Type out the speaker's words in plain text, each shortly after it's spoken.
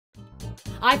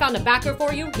I found a backer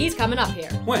for you. He's coming up here.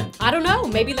 When? I don't know.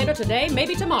 Maybe later today,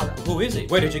 maybe tomorrow. Who is he?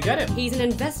 Where did you get him? He's an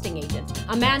investing agent,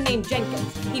 a man named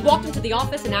Jenkins. He walked into the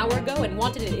office an hour ago and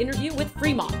wanted an interview with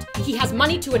Fremont. He has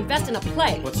money to invest in a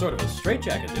play. What sort of a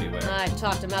straitjacket did he wear? I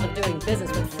talked him out of doing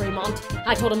business with Fremont.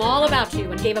 I told him all about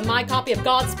you and gave him my copy of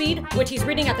Godspeed, which he's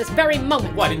reading at this very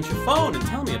moment. Why didn't you phone and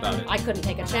tell me about it? I couldn't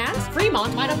take a chance.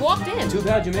 Fremont might have walked in. Too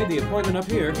bad you made the appointment up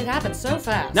here. It happened so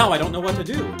fast. Now I don't know what to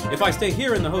do. If I stay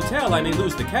here in the hotel, I may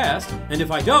lose the cast, and if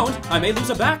I don't, I may lose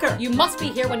a backer. You must be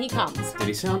here when he comes. Did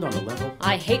he sound on the level?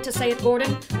 I hate to say it,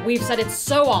 Gordon. We've said it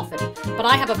so often, but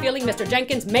I have a feeling Mr.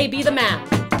 Jenkins may be the man.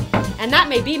 And that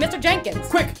may be Mr. Jenkins.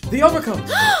 Quick, the overcoat!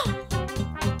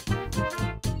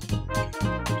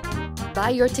 Buy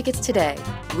your tickets today.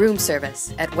 Room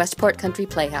service at Westport Country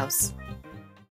Playhouse.